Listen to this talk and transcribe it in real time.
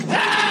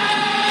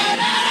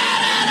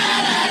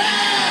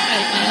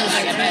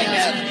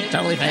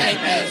Totally fake.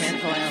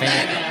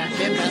 Fake.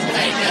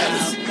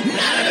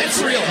 None of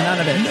it's real. None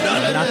of it.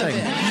 Nothing.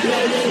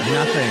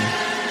 Nothing.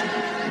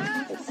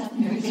 What's up,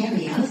 Nerd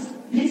Areas?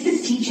 This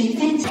is TJ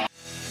Fenton.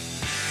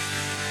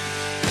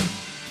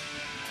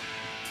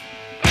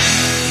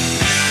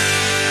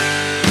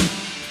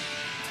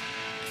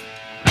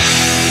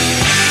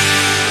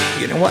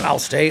 You know what? I'll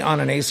stay on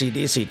an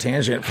AC/DC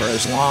tangent for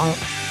as long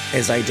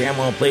as I damn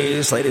well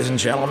please, ladies and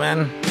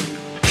gentlemen.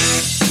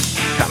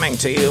 Coming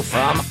to you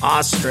from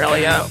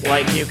Australia,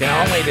 like you can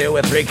only do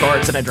with 3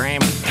 chords and a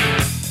dream.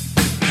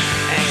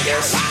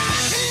 Angus.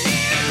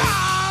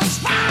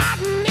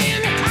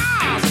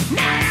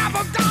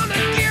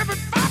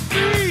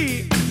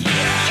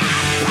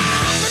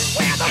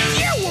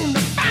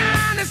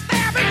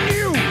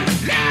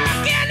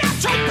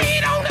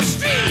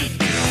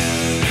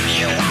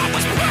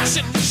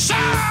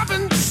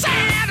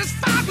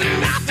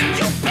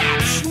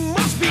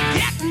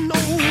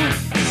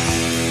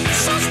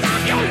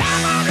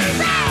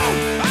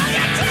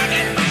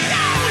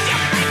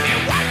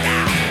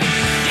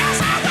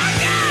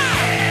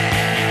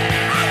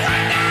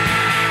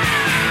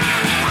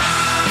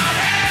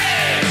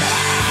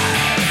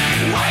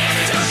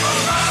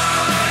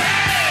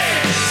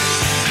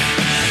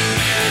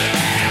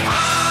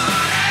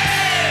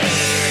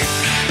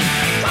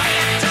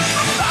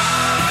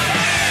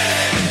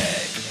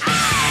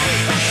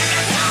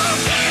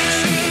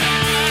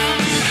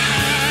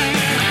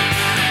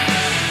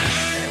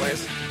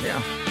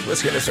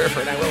 Whiskey the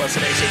Surfer and I will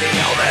listen to ACD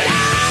all day.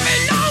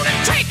 Loving on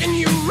and taking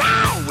you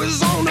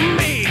always on to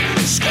me.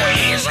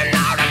 Squeezing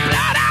all the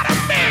blood out of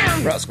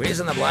me. Bro,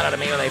 squeezing the blood out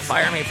of me when they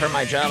fire me from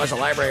my job as a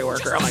library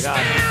worker. Oh my god.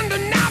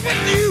 Standing up with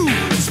you.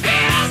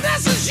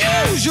 Business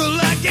as usual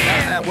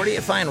again. Where do you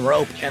find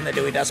rope in the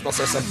Dewey Decimal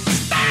System?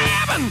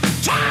 Stabbing,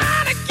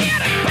 trying to get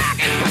it back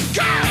in my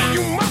girl.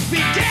 You must be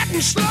getting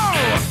slow.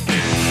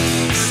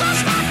 So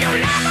stop your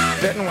love.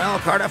 Fitting well,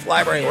 Cardiff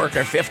library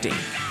worker 50.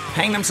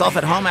 Hanged himself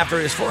at home after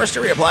he was forced to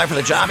reapply for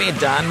the job he had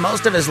done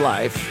most of his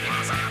life,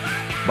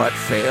 but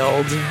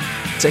failed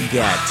to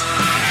get.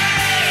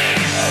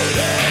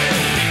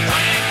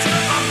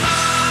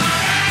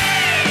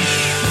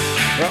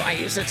 Bro, I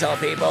used to tell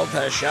people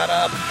to shut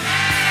up.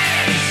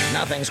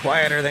 Nothing's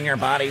quieter than your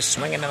body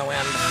swinging in the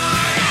wind.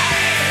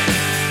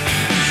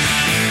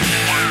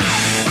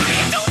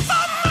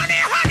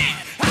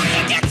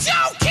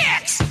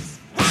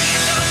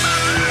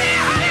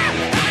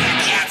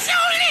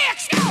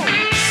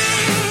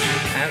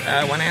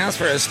 When asked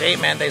for his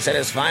statement, they said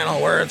his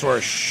final words were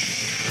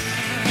shh.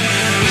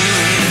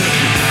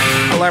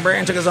 A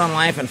librarian took his own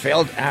life and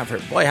failed after.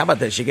 Boy, how about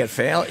this? You get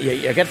fired,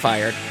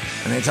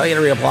 and they tell you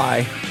to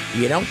reapply.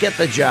 You don't get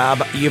the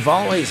job you've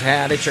always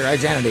had. It's your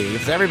identity.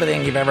 It's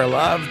everything you've ever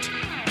loved.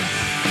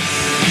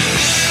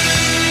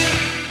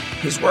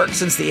 He's worked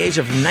since the age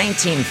of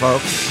 19,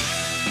 folks.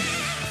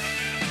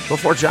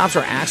 Before jobs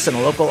were axed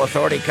and local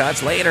authority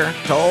cuts. Later,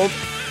 told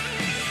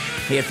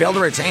he had failed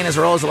to retain his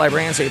role as a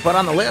librarian, so he put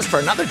on the list for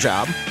another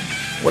job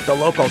with the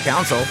local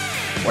council.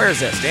 Where is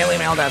this?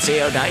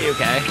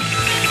 dailymail.co.uk.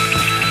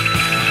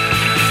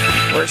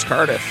 Where's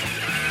Cardiff?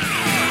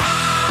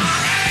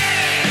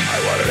 I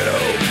want to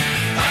know.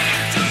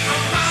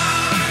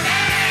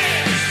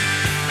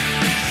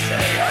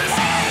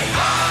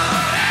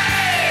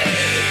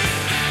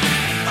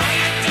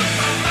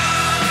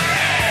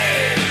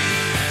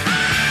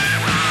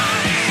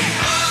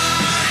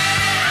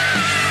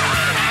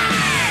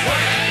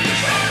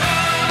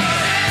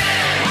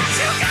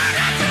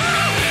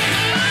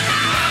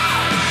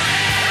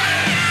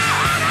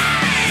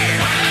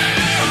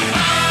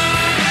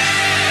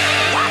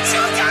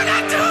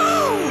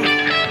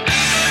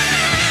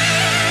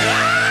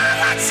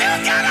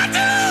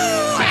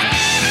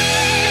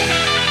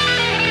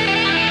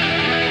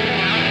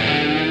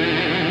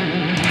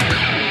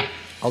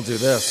 I'll do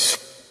this.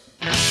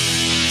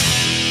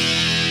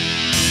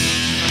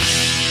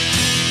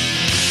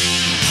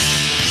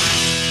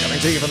 Coming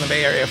to you from the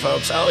Bay Area,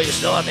 folks. Oh, you're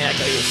still on the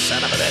echo, you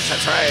son of a bitch.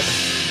 That's right.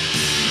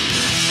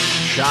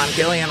 Sean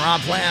Gillian, Rob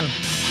Flynn.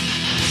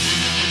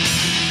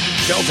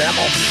 Phil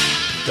Demmel.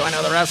 Do I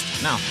know the rest?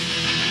 No.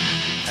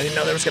 I didn't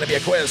know there was going to be a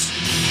quiz.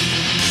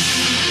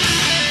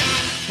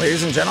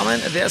 Ladies and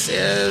gentlemen, this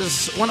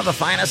is one of the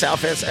finest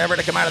outfits ever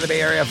to come out of the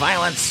Bay Area.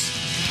 Violence.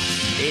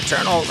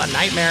 Eternal. A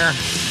nightmare.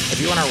 If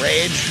you want to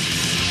rage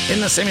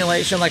in the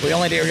simulation like we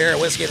only do here at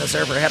Whiskey and the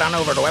Surfer, head on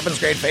over to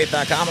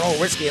weaponsgradefaith.com or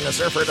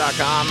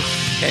whiskeyandthesurfer.com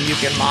and you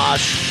can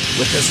mosh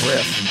with this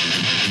riff.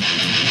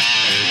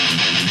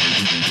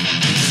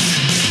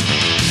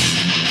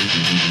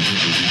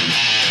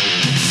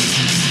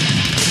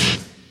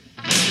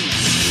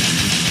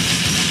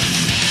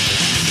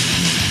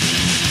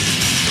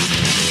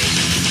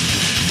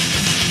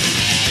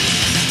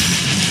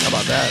 How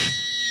about that?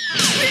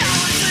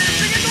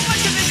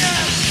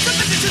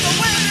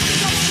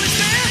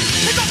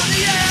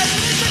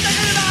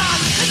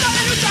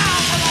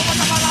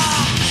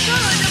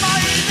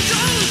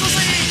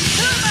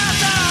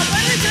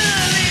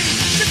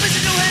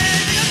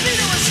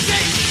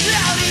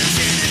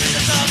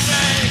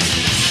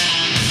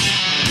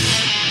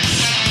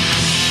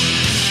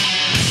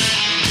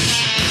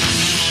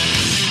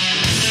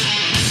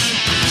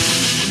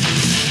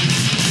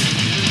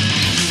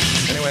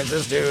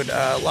 this dude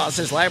lost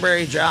his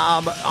library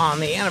job on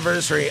the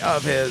anniversary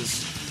of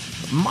his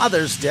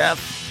mother's death,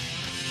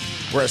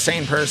 where a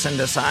sane person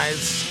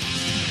decides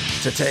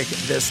to take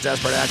this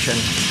desperate action.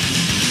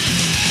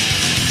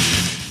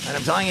 And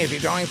I'm telling you, if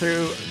you're going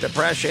through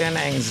depression,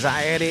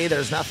 anxiety,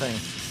 there's nothing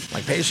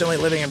like patiently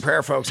living in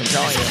prayer, folks. I'm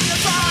telling you.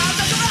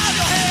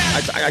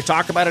 I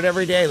talk about it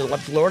every day.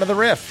 Lord of the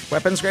Riff,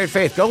 Weapons Grade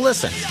Faith. Go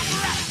listen.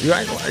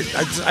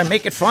 I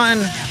make it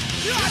fun.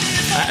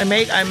 I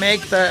make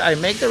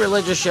the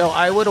religious show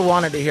I would have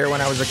wanted to hear when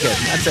I was a kid.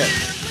 That's it.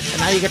 And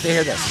now you get to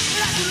hear this.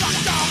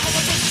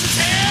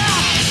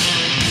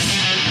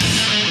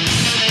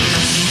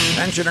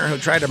 Pensioner who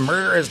tried to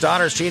murder his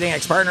daughter's cheating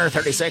ex-partner,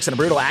 36, in a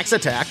brutal axe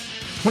attack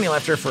when he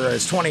left her for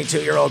his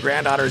 22-year-old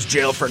granddaughter's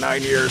jail for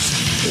 9 years.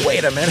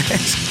 Wait a minute.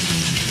 Is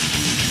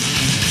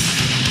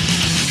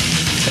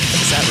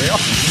that real?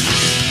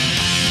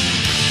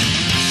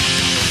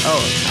 Oh,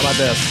 how about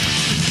this?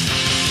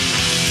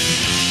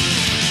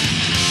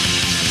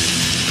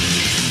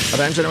 A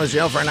Benjamin was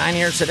jailed for 9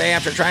 years today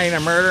after trying to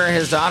murder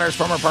his daughter's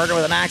former partner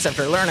with an axe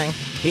after learning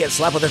he had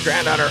slept with his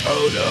granddaughter.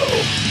 Oh no.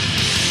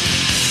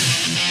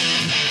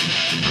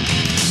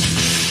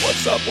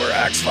 What's up, we're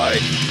Axe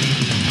Fight.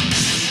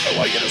 I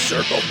want you to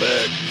circle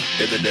back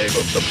in the name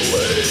of the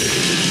blade.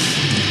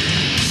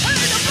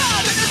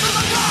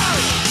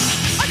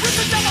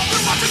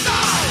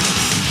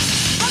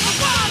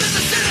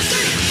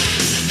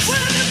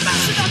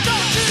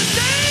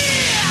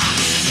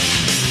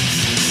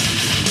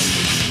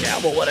 Yeah,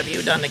 well, what have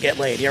you done to get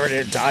laid? You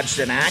ever dodged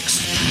an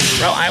axe?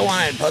 Bro, I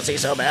wanted pussy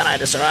so bad I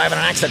had to survive an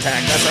axe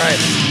attack. That's right.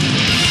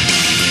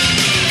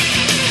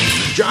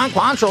 John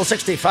Quantrill,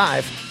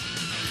 65,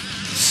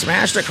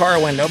 smashed a car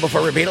window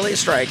before repeatedly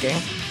striking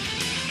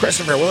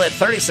Christopher Willett,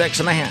 36,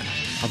 in the hand,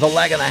 the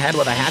leg and the head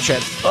with a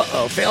hatchet.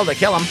 Uh-oh, failed to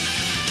kill him.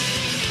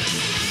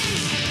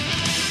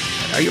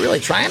 Are you really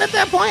trying at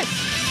that point?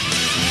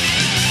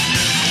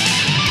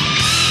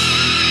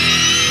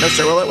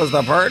 Mr. Willett was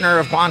the partner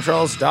of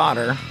Quantrill's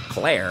daughter,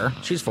 Claire.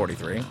 She's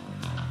 43.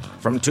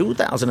 From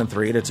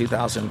 2003 to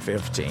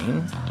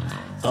 2015.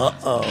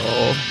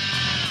 Uh-oh.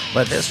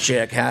 But this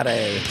chick had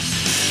a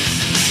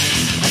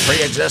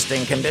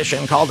pre-existing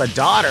condition called a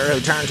daughter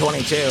who turned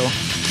 22.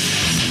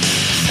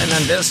 And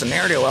then this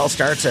ne'er-do-well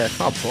starts at,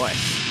 oh boy.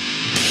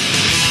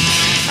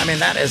 I mean,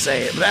 that is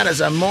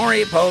a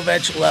Maury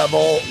Povich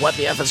level, what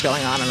the F is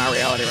going on in our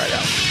reality right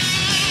now.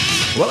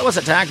 Willett was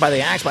attacked by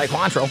the axe by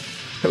Quantrill,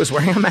 who was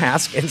wearing a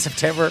mask in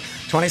September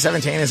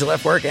 2017 as he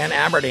left work in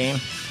Aberdeen.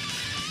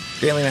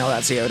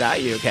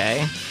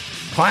 DailyMail.co.uk.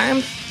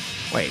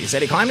 He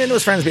said he climbed into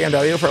his friend's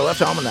BMW for a lift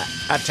home, and the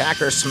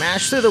attacker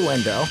smashed through the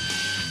window,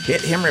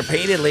 hit him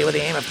repeatedly with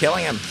the aim of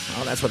killing him.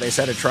 Oh, that's what they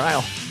said at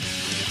trial.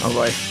 Oh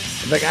boy.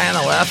 The guy on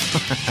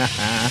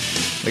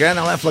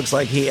the left looks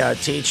like he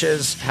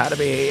teaches how to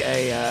be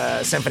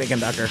a symphony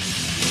conductor.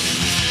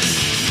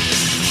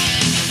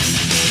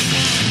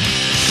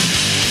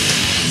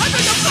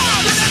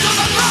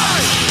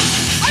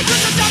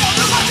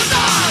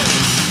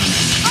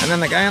 And then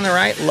the guy on the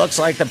right looks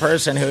like the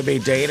person who would be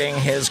dating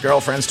his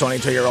girlfriend's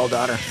 22-year-old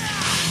daughter.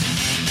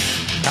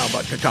 Oh,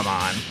 but come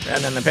on.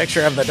 And then the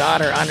picture of the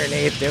daughter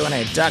underneath doing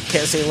a duck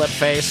kissy lip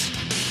face.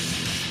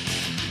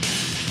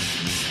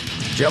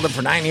 Jailed him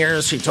for 9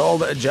 years. She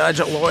told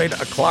Judge Lord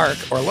Clark,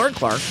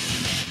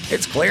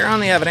 it's clear on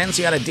the evidence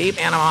you had a deep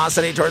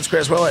animosity towards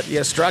Chris Willett.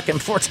 You struck him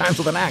 4 times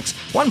with an axe.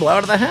 1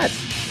 blow to the head.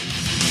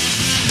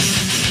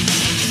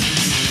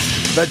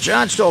 The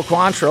judge told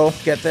Quantrill,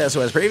 get this,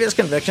 who has previous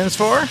convictions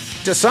for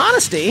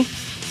dishonesty.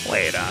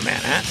 Wait a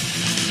minute.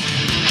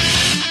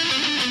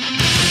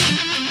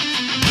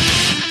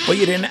 Well,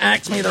 you didn't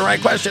ask me the right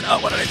question. Oh,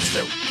 what did I just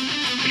do?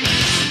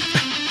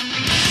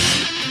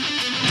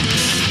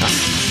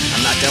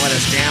 I'm not doing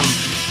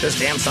this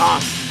damn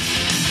song.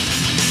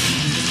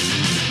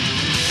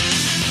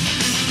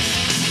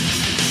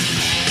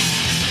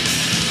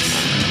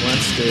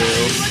 Let's do...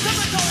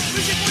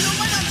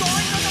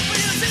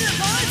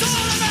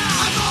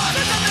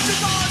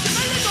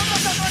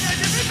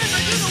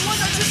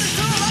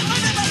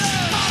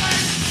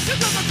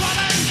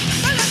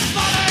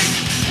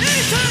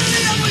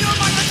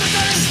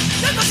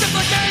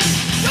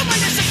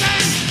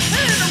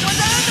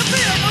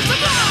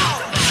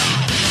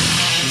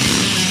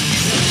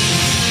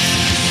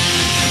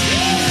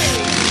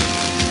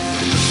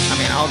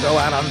 I'll go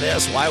out on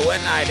this. Why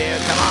wouldn't I, dude?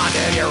 Come on,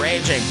 dude, you're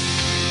raging.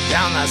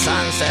 Down the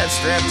Sunset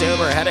Strip, dude.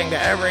 We're heading to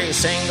every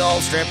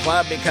single strip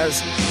club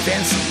because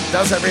Vince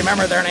doesn't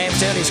remember their names,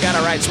 dude. He's got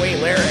to write sweet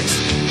lyrics.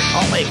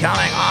 Only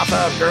coming off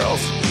of girls,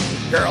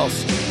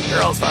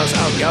 folks.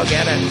 Oh, go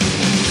get it.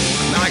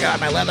 Now I got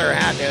my leather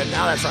hat, dude.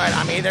 Now that's right.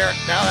 I'm either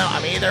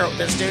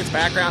this dude's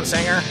background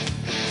singer.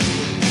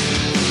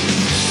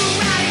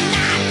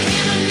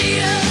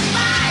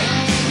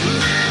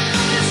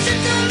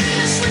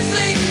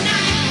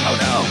 Oh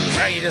no,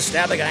 right, you just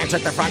stabbed the guy and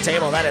took the front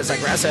table. That is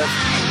aggressive.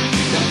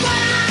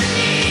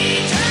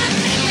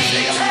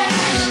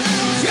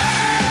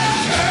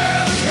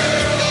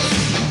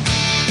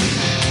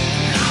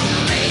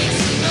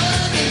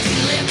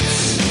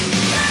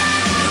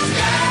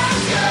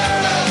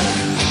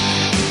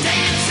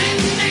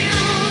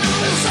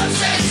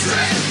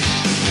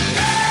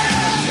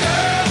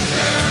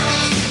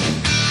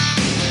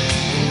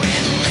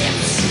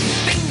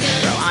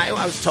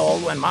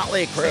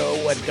 Motley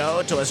Crue would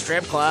go to a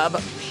strip club,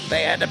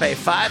 they had to pay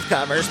 5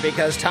 covers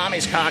because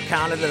Tommy's cock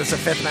counted as a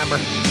 5th member.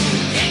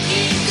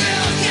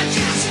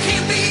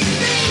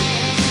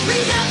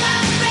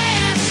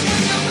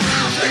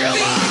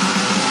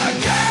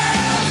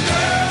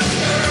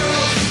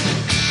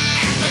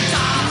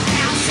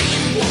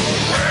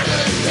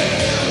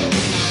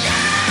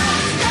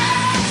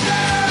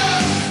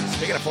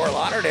 Speaking of Fort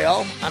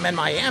Lauderdale, I'm in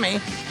Miami,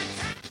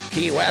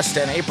 Key West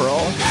in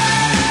April.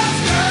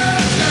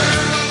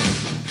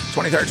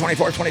 23rd,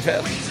 24th,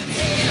 25th.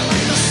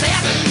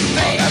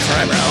 Oh, that's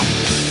right, bro.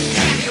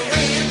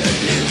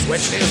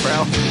 Which news,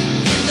 bro?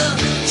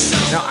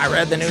 No, I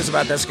read the news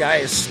about this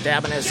guy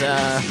stabbing his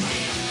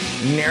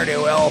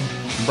ne'er-do-well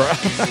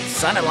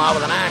son-in-law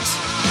with an axe.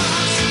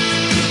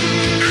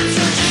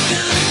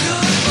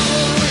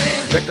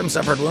 Victim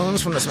suffered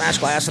wounds from the smashed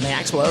glass, and the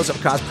axe blows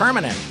have caused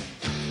permanent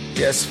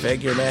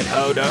disfigurement.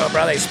 Oh no,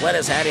 bro, they split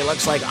his head. He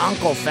looks like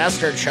Uncle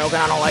Fester choking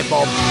on a light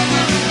bulb.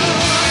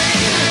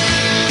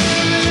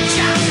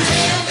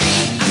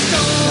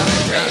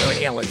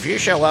 If you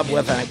show up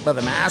with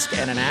a mask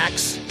and an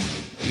axe,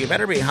 you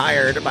better be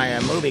hired by a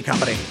movie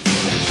company.